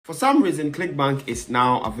For some reason, Clickbank is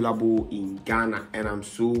now available in Ghana, and I'm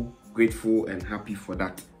so grateful and happy for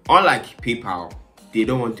that. Unlike PayPal, they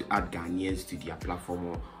don't want to add Ghanaians to their platform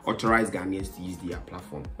or authorize Ghanaians to use their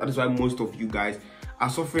platform. That is why most of you guys are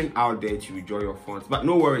suffering out there to withdraw your funds. But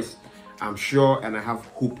no worries, I'm sure and I have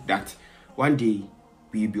hope that one day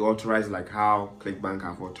we'll be authorized like how Clickbank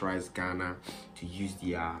have authorized Ghana to use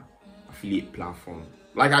their affiliate platform.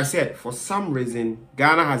 Like I said, for some reason,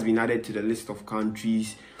 Ghana has been added to the list of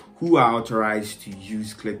countries who are authorized to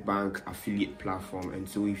use Clickbank affiliate platform. And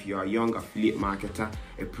so if you are a young affiliate marketer,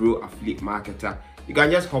 a pro affiliate marketer, you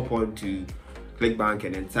can just hop on to Clickbank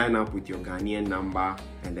and then sign up with your Ghanaian number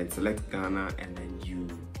and then select Ghana and then you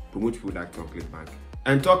promote product on Clickbank.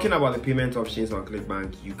 And talking about the payment options on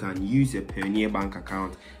Clickbank, you can use a Pioneer bank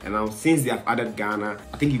account. And now since they have added Ghana,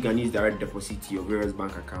 I think you can use direct deposit to your various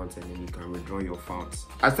bank accounts and then you can withdraw your funds.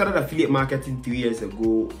 I started affiliate marketing 3 years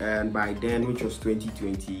ago, and by then, which was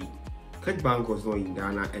 2020, Clickbank was not in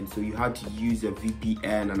Ghana, and so you had to use a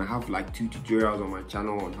VPN, and I have like 2 tutorials on my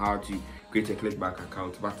channel on how to create a Clickbank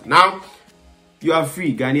account. But now you are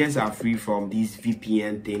free. Ghanaians are free from this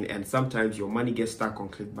VPN thing, and sometimes your money gets stuck on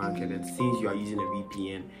Clickbank, and then since you are using a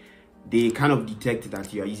VPN, they kind of detect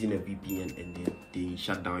that you are using a VPN and then they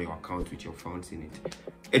shut down your account with your funds in it.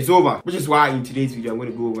 It's over, which is why in today's video I'm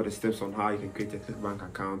going to go over the steps on how you can create a Clickbank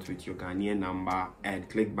account with your Ghanaian number, and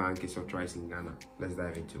Clickbank is authorized in Ghana. Let's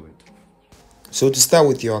dive into it. So to start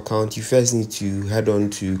with your account, you first need to head on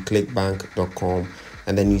to clickbank.com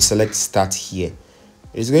and then you select start here.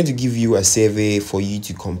 It's going to give you a survey for you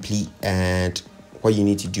to complete, and what you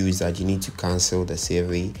need to do is that you need to cancel the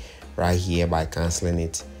survey right here by canceling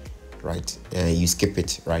it, right? And you skip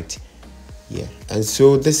it, right? Yeah. And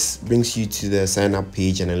so this brings you to the sign up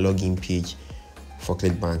page and a login page for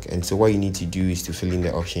Clickbank. And so what you need to do is to fill in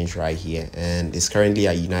the options right here, and it's currently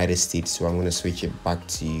at United States, so I'm going to switch it back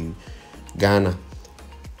to Ghana.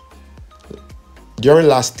 During the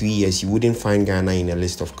last 3 years, you wouldn't find Ghana in a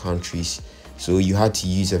list of countries, so you had to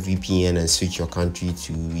use a VPN and switch your country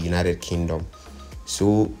to United Kingdom.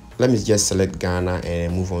 So let me just select Ghana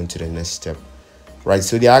and move on to the next step. Right,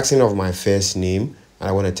 so they're asking of my first name, and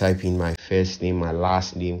I want to type in my first name, my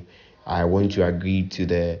last name. I want to agree to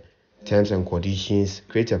the terms and conditions,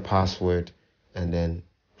 create a password, and then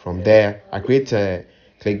from there I create a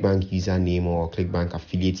Clickbank username or Clickbank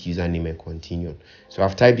affiliate username and continue. So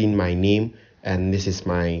I've typed in my name, and this is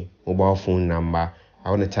my mobile phone number. I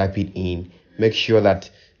want to type it in. Make sure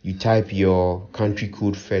that you type your country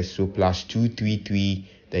code first, so +233,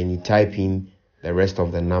 then you type in the rest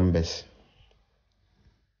of the numbers.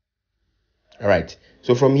 All right,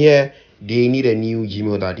 so from here they need a new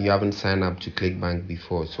Gmail that you haven't signed up to Clickbank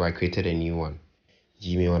before, so I created a new one,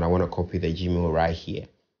 Gmail, and I want to copy the Gmail right here.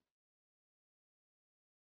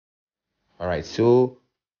 All right, so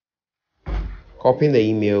copying the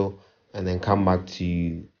email and then come back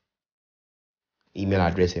to email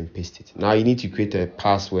address and paste it. Now you need to create a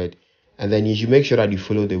password, and then you should make sure that you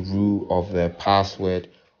follow the rule of the password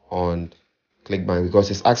on Clickbank,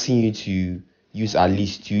 because it's asking you to use at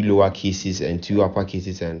least 2 lower cases and 2 upper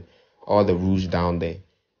cases and all the rules down there.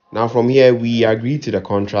 Now from here we agree to the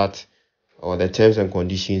contract or the terms and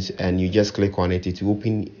conditions, and you just click on it. It will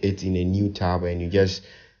open it in a new tab and you just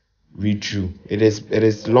read through. It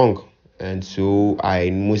is long, and so I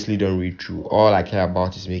mostly don't read through. All I care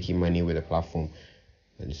about is making money with the platform.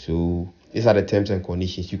 And so these are the terms and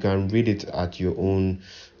conditions. You can read it at your own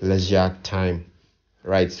leisure time.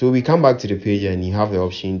 Right, so we come back to the page and you have the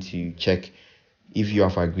option to check if you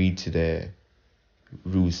have agreed to the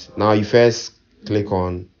rules. Now you first click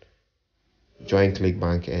on join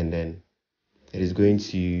Clickbank, and then it is going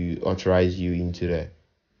to authorize you into the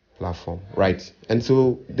platform, right? And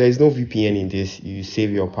so there is no VPN in this. You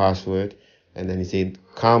save your password, and then it said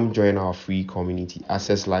come join our free community,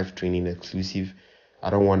 access live training exclusive. I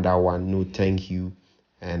don't want that one, no thank you.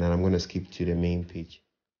 And then I'm going to skip to the main page.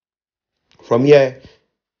 From here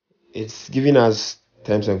it's giving us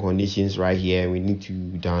terms and conditions right here. We need to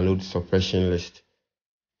download suppression list,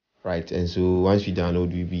 right? And so once we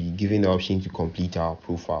download, we'll be given the option to complete our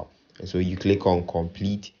profile, and so you click on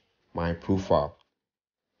complete my profile.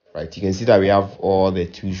 Right, you can see that we have all the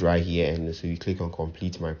tools right here, and so you click on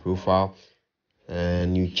complete my profile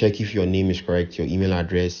and you check if your name is correct, your email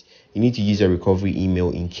address. You need to use a recovery email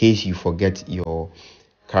in case you forget your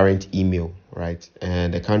current email, right?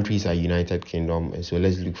 And the countries are United Kingdom, and so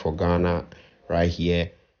let's look for Ghana right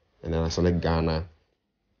here, and then I select Ghana.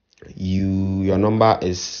 Your number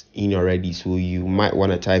is in already, so you might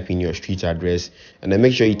want to type in your street address, and then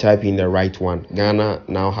make sure you type in the right one. Ghana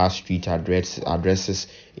now has street addresses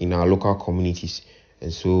in our local communities,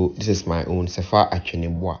 And so this is my own Sefa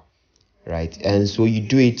Acheneboa, right? And so you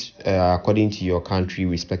do it according to your country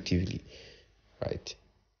respectively, right?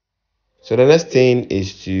 So the next thing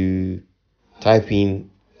is to type in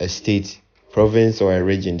a state, province, or a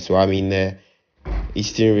region. So I'm in the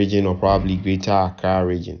Eastern region or probably Greater Accra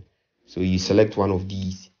region. So you select one of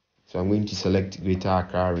these. So I'm going to select Greater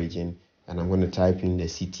Accra region, and I'm going to type in the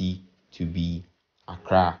city to be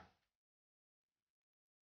Accra.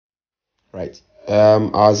 Right.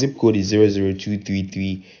 Our zip code is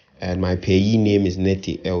 00233, and my payee name is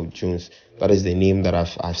Nete L Jones. That is the name that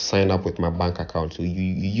I've signed up with my bank account. So you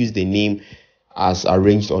use the name as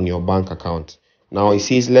arranged on your bank account. Now it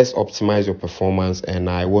says let's optimize your performance, and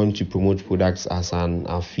I want to promote products as an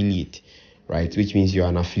affiliate, right? Which means you're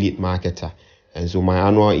an affiliate marketer. And so my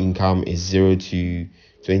annual income is $0 to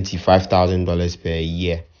 $25,000 per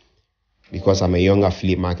year, because I'm a young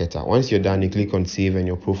affiliate marketer. Once you're done, you click on save and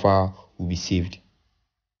your profile will be saved.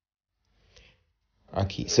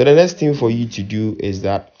 Okay, so the next thing for you to do is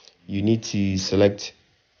that you need to select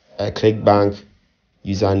a Clickbank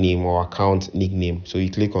username or account nickname. So you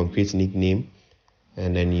click on create nickname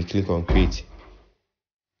and then you click on create.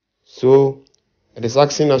 So it is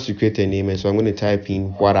asking us to create a name, and so I'm going to type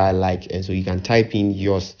in what I like, and so you can type in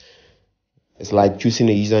yours. It's like choosing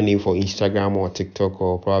a username for Instagram or TikTok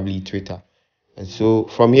or probably Twitter. And so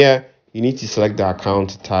from here, you need to select the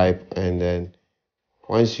account type, and then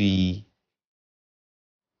once we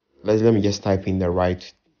let me just type in the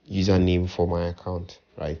right username for my account,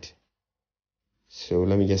 right? So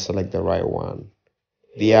let me just select the right one.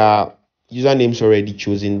 There are usernames already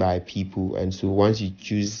chosen by people, and so once you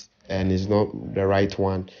choose and it's not the right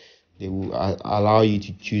one, they will allow you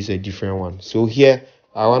to choose a different one. So here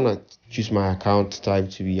I want to choose my account type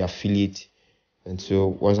to be affiliate, and so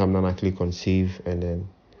once I'm done, I click on save, and then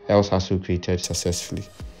else has been created successfully.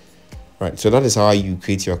 Right, so that is how you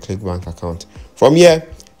create your Clickbank account. From here,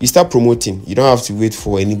 you start promoting. You don't have to wait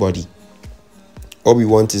for anybody. All we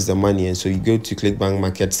want is the money, and so you go to Clickbank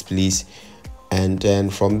Marketplace, and then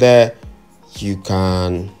from there you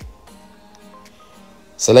can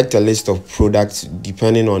select a list of products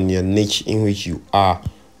depending on your niche in which you are.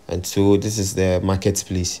 And so this is the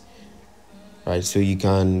marketplace, right? So you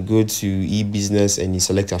can go to e-business and you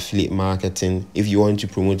select affiliate marketing if you want to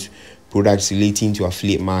promote products relating to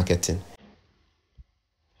affiliate marketing,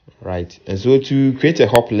 right? And so to create a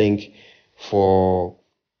hop link for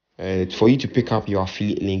you to pick up your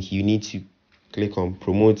affiliate link, you need to click on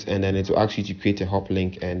promote, and then it will ask you to create a hop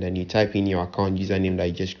link, and then you type in your account username that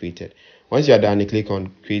you just created. Once you are done, you click on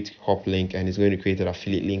create hop link, and it's going to create an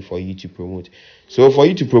affiliate link for you to promote. So for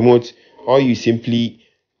you to promote, all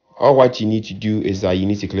what you need to do is that you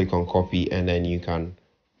need to click on copy, and then you can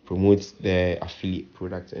promote the affiliate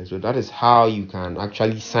product. And so that is how you can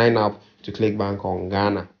actually sign up to Clickbank in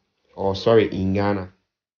Ghana.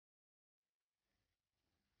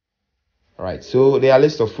 Alright, so there are a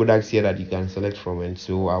list of products here that you can select from, and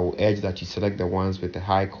so I will urge that you select the ones with the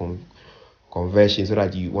high conversion, so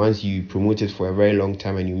that once you promote it for a very long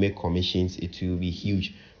time and you make commissions, it will be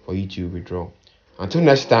huge for you to withdraw. Until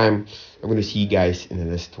next time, I'm going to see you guys in the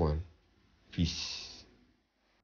next one. Peace.